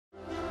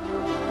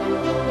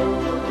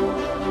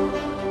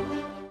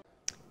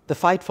The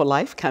fight for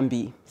life can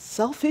be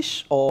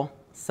selfish or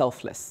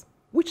selfless.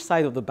 Which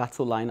side of the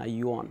battle line are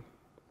you on?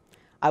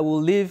 I will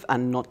live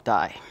and not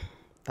die.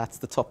 That's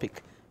the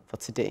topic for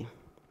today.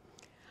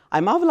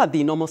 I marvel at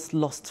the enormous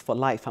lust for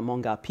life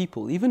among our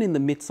people, even in the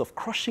midst of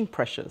crushing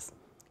pressures.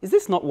 Is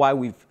this not why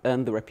we've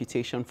earned the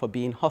reputation for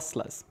being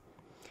hustlers?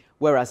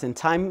 Whereas in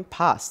time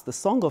past, the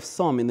song of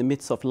some in the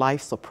midst of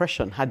life's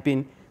oppression had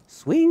been,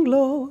 "Swing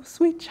low,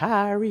 sweet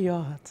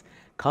chariot,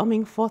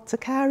 coming forth to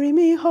carry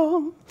me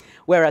home."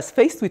 Whereas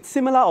faced with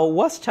similar or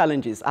worse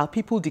challenges, our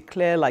people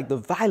declare like the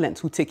violent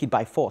who take it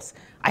by force,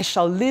 "I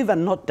shall live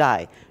and not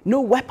die. No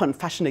weapon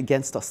fashioned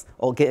against us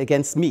or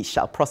against me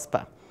shall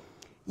prosper."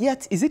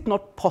 Yet, is it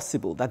not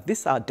possible that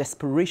this our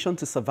desperation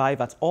to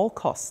survive at all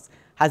costs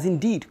has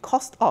indeed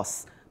cost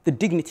us the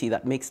dignity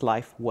that makes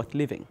life worth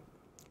living?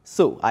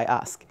 So, I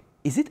ask,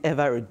 is it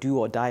ever a do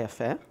or die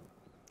affair?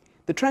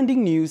 The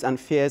trending news and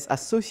fears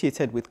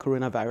associated with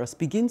coronavirus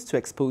begins to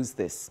expose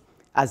this,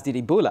 as did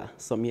Ebola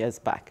some years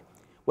back,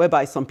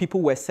 whereby some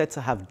people were said to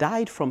have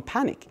died from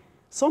panic,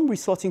 some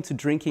resorting to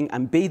drinking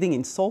and bathing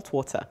in salt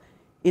water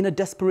in a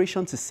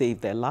desperation to save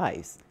their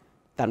lives,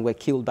 than were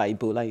killed by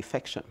Ebola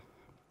infection.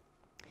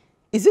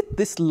 Is it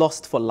this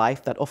lust for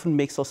life that often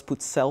makes us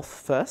put self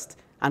first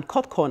and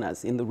cut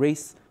corners in the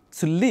race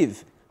to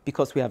live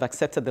because we have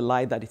accepted the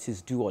lie that it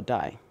is do or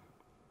die?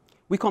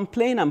 We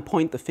complain and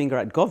point the finger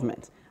at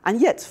government, and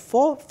yet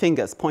 4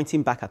 fingers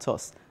pointing back at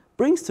us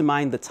brings to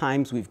mind the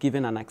times we've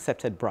given an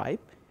accepted bribe,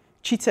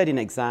 cheated in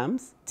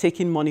exams,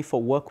 taken money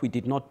for work we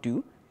did not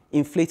do,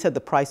 inflated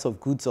the price of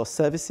goods or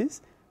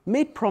services,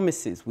 made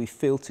promises we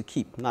failed to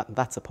keep.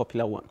 That's a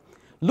popular one.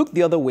 Looked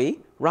the other way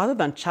rather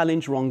than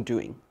challenge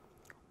wrongdoing,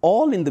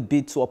 all in the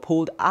bid to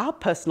uphold our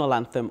personal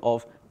anthem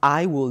of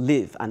 "I will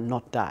live and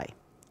not die."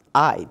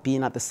 I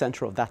being at the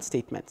center of that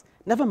statement,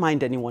 never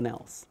mind anyone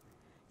else.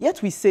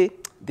 Yet we say,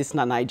 "This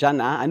na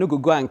Naijana, I no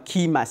go and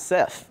kill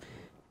myself."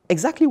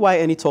 Exactly why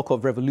any talk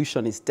of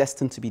revolution is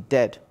destined to be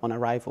dead on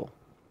arrival.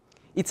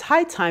 It's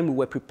high time we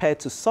were prepared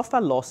to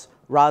suffer loss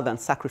rather than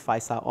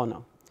sacrifice our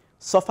honor.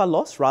 Suffer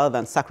loss rather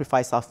than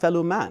sacrifice our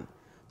fellow man.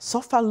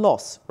 Suffer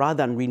loss rather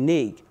than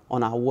renege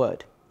on our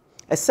word.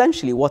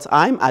 Essentially, what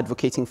I'm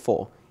advocating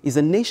for is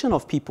a nation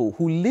of people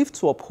who live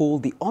to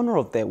uphold the honor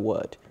of their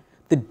word,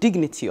 the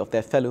dignity of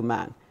their fellow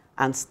man,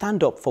 and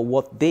stand up for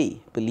what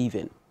they believe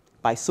in.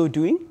 By so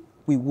doing,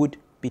 we would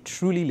be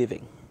truly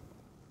living.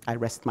 I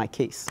rest my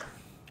case.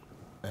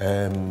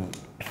 I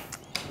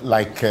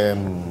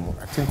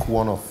think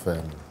one of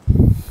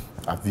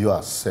our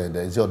viewers said,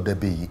 is your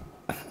Debbie,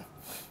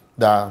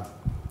 that,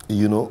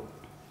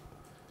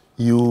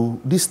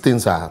 these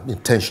things are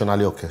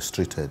intentionally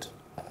orchestrated.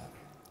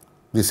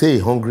 They say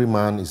a hungry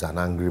man is an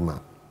angry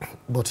man.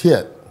 But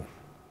here,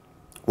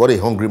 what a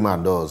hungry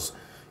man does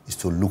is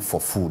to look for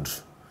food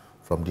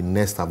from the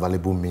next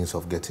available means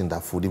of getting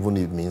that food, even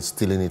if it means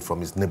stealing it from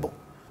his neighbor.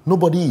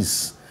 Nobody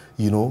is,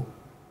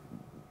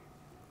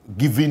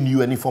 giving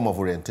you any form of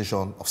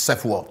orientation of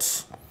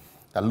self-worth.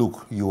 That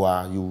look, you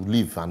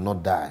live and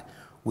not die.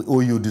 We owe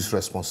you this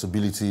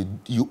responsibility.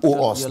 You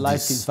owe us this. Your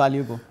life is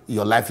valuable.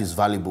 Your life is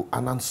valuable.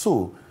 And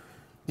so,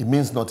 it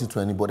means nothing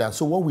to anybody. And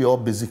so what we all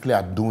basically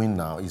are doing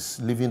now is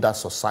living that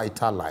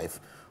societal life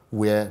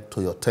where,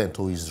 to your tent,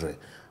 to Israel,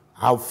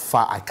 how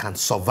far I can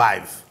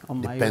survive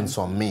depends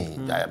on me.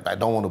 I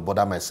don't want to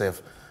bother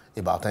myself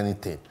about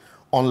anything.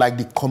 Unlike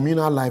the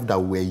communal life that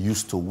we're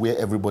used to, where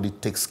everybody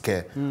takes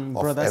care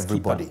of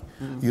everybody.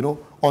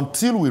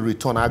 Until we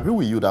return, I agree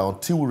with you that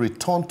until we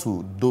return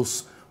to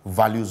those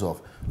values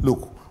of,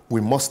 look, we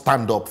must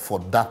stand up for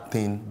that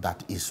thing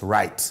that is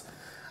right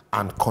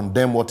and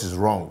condemn what is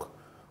wrong,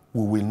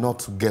 we will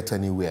not get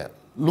anywhere.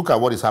 Look at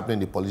what is happening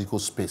in the political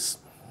space.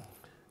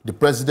 The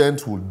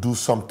president will do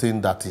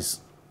something that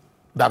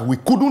we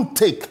couldn't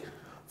take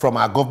from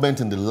our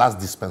government in the last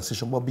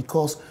dispensation, but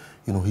because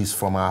he's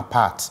from our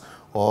part,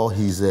 or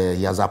he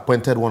has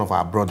appointed one of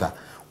our brother,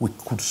 we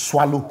could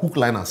swallow hook,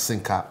 line, and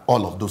sinker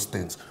all of those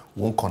things.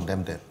 We won't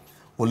condemn them,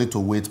 only to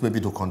wait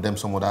maybe to condemn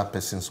some other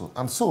persons.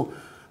 And so,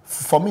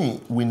 for me,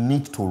 we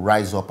need to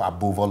rise up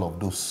above all of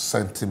those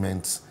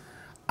sentiments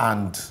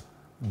and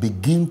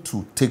begin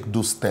to take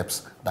those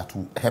steps that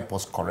will help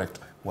us correct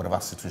whatever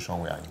situation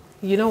we are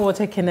in. You know what,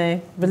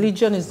 Ekene?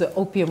 Religion is the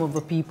opium of the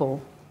people.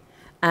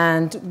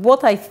 And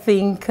what I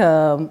think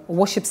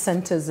worship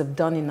centers have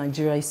done in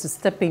Nigeria is to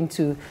step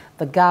into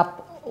the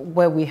gap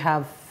where we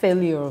have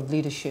failure of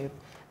leadership.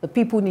 The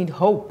people need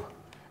hope.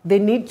 They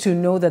need to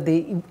know that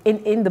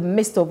in the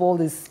midst of all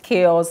this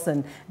chaos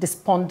and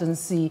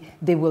despondency,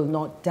 they will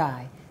not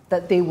die,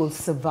 that they will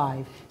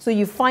survive. So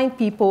you find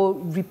people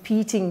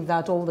repeating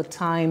that all the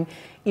time,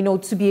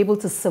 to be able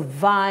to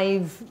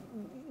survive,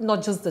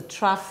 not just the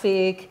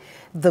traffic,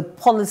 the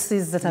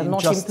policies that are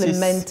not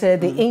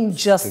implemented, the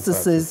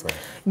injustices,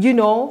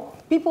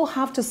 people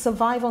have to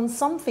survive on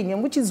something.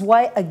 And which is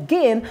why,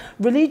 again,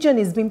 religion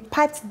is being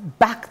piped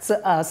back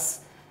to us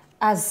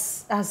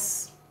as a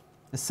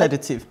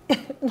sedative.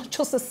 Not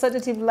just a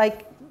sedative,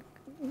 like,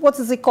 what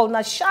is it called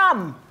now?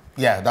 Sham.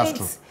 Yeah, that's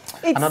true.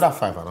 Another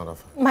five.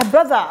 My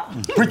brother.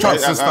 Preach on,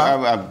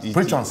 sister.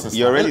 Preach on, sister.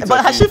 You're already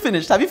But has she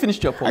finished? Have you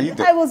finished your point?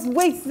 I was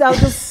waiting. I was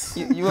just.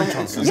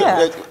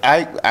 Yeah.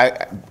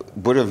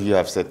 Both of you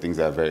have said things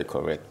that are very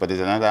correct, but there's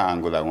another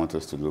angle I want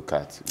us to look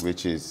at,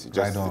 which is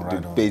just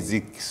the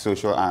basic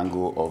social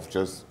angle of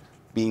just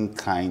being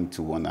kind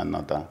to one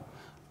another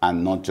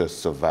and not just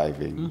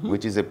surviving,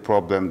 which is a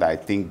problem that I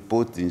think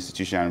both the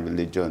institution and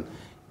religion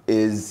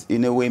is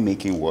in a way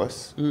making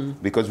worse,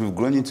 because we've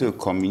grown into a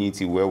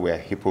community where we're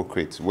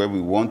hypocrites, where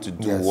we want to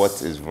do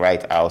what is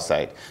right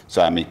outside.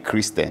 So I'm a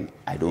Christian,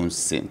 I don't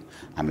sin.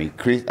 I'm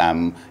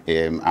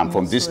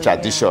from this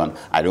tradition,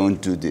 I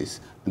don't do this,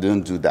 I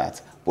don't do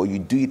that. But you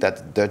do it at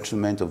the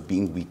detriment of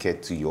being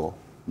wicked to your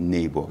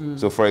neighbor.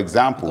 So for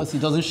example,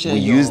 we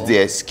use the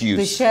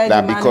excuse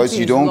that because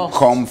you don't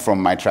come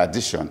from my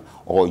tradition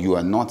or you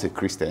are not a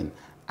Christian,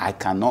 I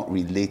cannot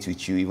relate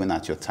with you even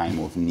at your time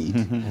of need.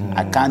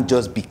 I can't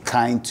just be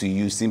kind to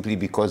you simply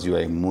because you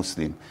are a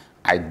Muslim.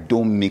 I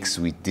don't mix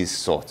with this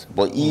sort.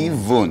 But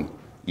even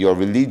your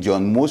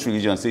religion, most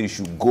religions say you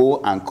should go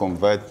and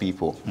convert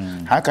people.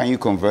 How can you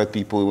convert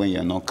people when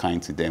you're not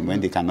kind to them, when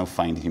they cannot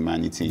find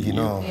humanity in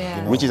you?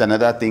 Which is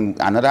another thing,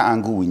 another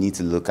angle we need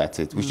to look at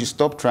it. We should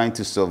stop trying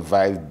to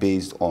survive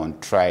based on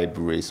tribe,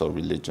 race, or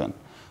religion,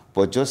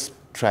 but just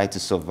try to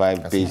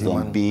survive based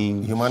on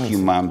being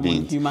human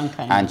beings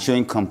and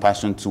showing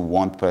compassion to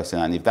one person.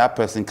 And if that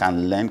person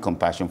can learn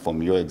compassion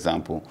from your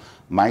example,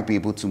 might be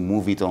able to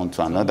move it on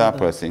to another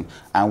person,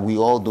 and we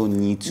all don't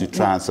need to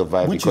try and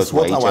survive because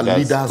we're each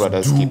other's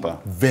brother's keeper.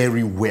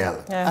 Very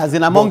well. As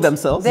in among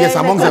themselves? Yes,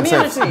 among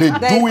themselves. They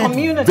do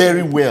it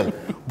very well,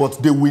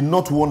 but they will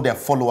not want their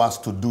followers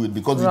to do it,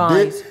 because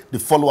the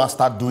followers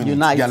start doing it,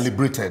 they are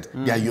liberated,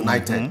 they are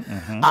united.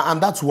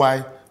 And that's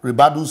why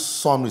Ribadu's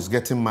son is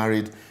getting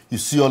married. You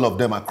see all of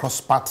them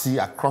across party,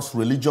 across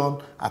religion,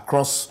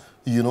 across,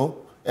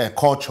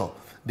 culture.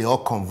 They all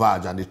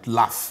converge and they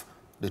laugh,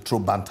 they throw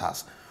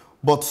banters.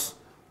 But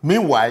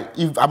meanwhile,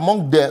 if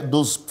among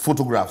those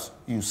photographs,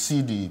 you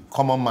see the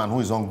common man who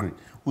is hungry,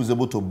 who is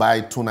able to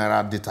buy 2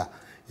 naira data,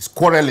 is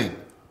quarreling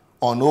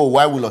on,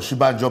 why will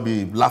Oshibanjo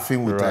be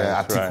laughing with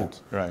Atiku?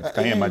 Right.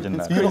 Can you imagine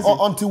that?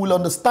 Until we'll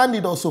understand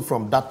it also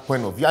from that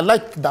point of view. I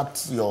like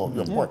that, your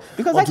point.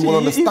 Because until we'll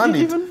understand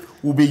it,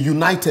 we'll be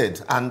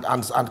united and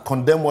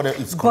condemn what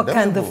is condemnable. But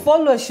can the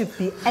followership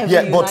be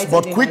ever united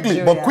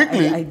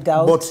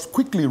but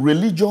quickly,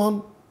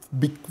 religion,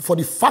 for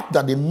the fact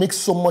that they make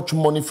so much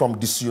money from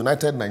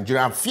disunited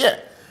Nigeria and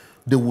fear,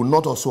 they will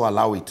not also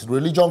allow it.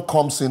 Religion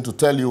comes in to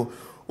tell you,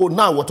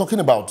 now we're talking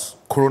about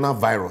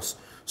coronavirus.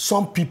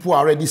 Some people are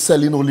already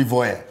selling olive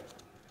oil.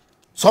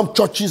 Some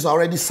churches are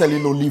already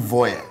selling olive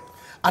oil.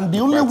 And the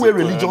only way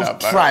religions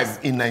thrive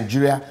in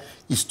Nigeria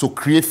is to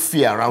create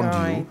fear around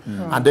you,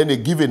 and then they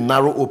give a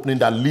narrow opening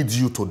that leads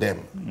you to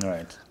them.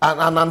 Right.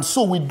 And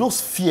so with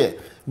those fear,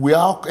 we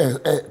are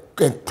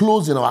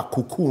enclosed in our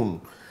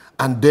cocoon,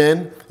 and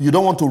then you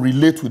don't want to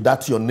relate with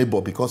that to your neighbor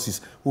because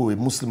he's a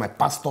Muslim. My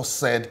pastor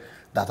said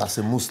that as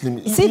a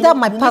Muslim. See that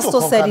my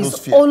pastor said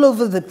is all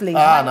over the place.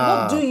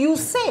 What do you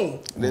say?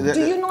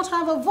 Do you not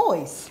have a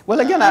voice? Well,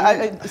 again,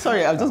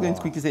 sorry, I was just going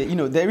to quickly say,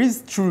 there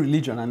is true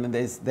religion and then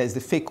there's the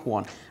fake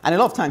one. And a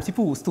lot of times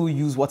people will still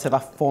use whatever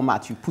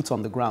format you put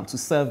on the ground to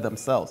serve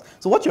themselves.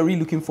 So what you're really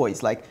looking for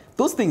is like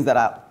those things that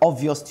are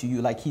obvious to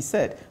you, like he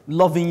said,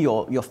 loving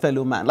your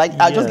fellow man. Like,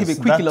 I'll just give a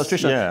quick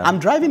illustration. I'm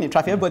driving in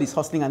traffic, everybody's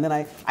hustling, and then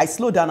I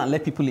slow down and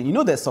let people in.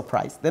 They're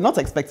surprised. They're not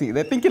expecting it.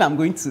 They're thinking I'm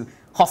going to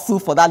hustle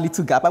for that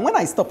little gap. And when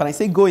I stop and I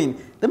say go in,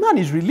 the man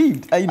is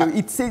relieved.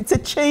 It's a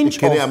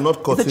change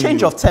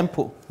of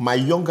tempo. My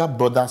younger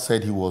brother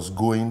said he was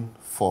going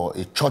for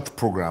a church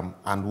program,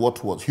 and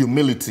what was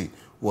humility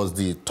was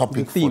the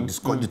topic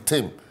for the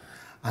theme.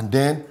 And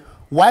then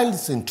while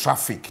it's in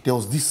traffic, there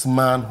was this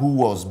man who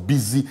was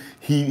busy.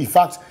 In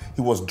fact,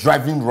 he was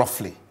driving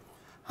roughly.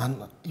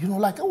 And,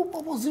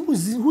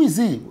 who is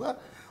he?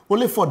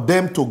 Only for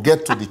them to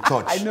get to the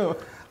church. I know.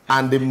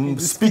 And the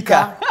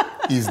speaker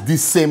is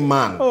this same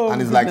man.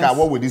 And it's like,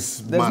 what will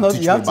this man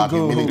teach me about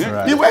humility?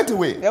 Right. He went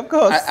away. Of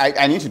course.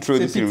 I need to throw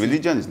this in.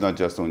 Religion is not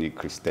just only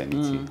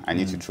Christianity. I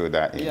need to throw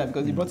that in. Yeah,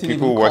 because he brought in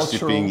people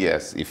worshipping,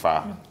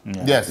 Ifa.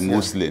 Yes.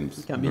 Muslims.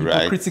 You can be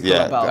right? critical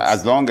about.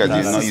 As long as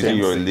you're not using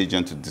your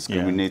religion to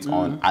discriminate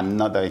on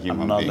another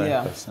human being,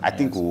 I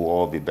think we will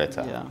all be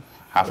better. Yeah.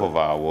 Half of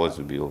our wars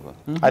will be over.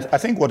 I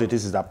think what it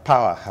is that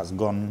power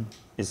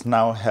is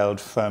now held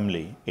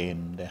firmly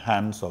in the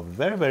hands of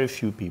very, very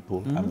few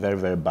people and very,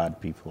 very bad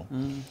people.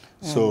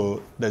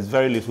 So there's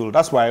very little.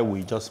 That's why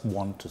we just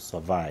want to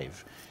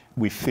survive.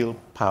 We feel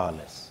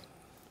powerless.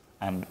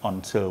 And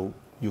until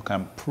you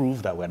can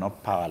prove that we're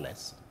not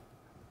powerless.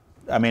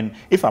 I mean,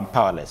 if I'm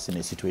powerless in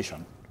a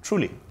situation,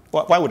 truly,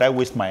 why would I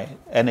waste my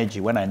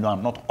energy when I know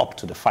I'm not up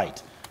to the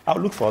fight? I'll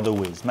look for other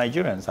ways.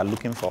 Nigerians are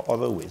looking for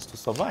other ways to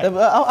survive.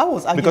 I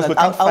was arguing that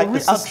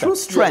our true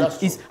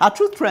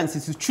strength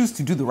is to choose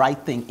to do the right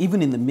thing,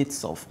 even in the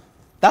midst of.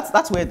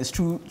 That's where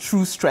the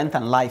true strength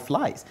and life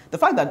lies. The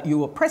fact that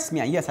you oppress me,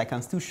 and yes, I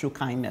can still show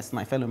kindness to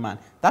my fellow man,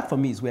 that for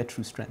me is where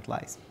true strength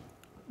lies.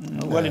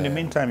 Well, in the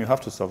meantime, you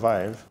have to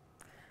survive.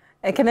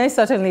 Ekene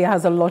certainly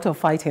has a lot of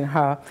fight in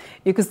her.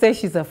 You could say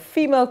she's a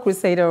female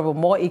crusader of a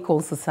more equal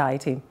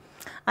society.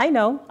 I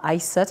know, I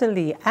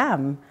certainly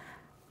am.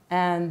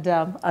 And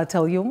I'll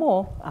tell you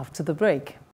more after the break.